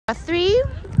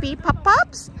Three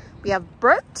pop-ups. We have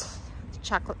Burt, the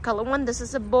chocolate color one. This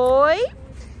is a boy,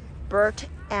 Burt,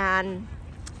 and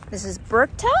this is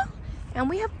Burta. And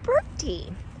we have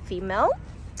Burti, female.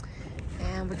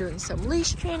 And we're doing some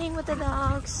leash training with the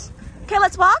dogs. Okay,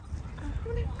 let's walk.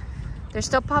 They're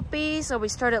still puppies, so we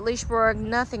started leash work.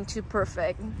 Nothing too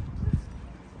perfect.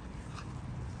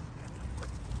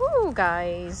 Ooh,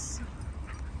 guys.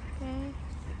 Okay.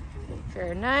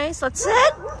 Very nice. Let's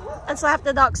sit. Let's have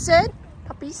the dog sit.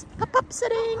 Puppies, up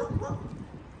sitting.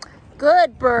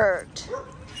 Good Burt.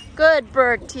 Good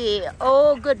Burti.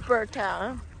 Oh, good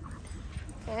Burta.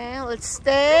 Okay, let's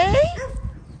stay.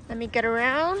 Let me get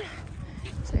around.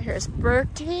 So here's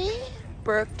Burti,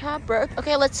 Burta, Burt.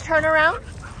 Okay, let's turn around.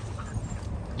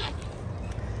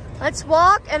 Let's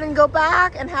walk and then go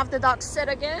back and have the dog sit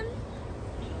again.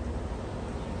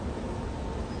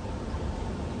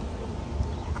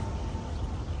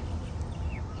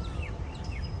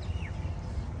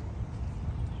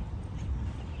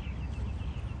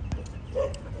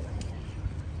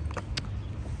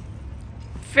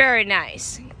 Very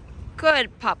nice.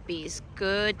 Good puppies.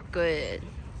 Good, good.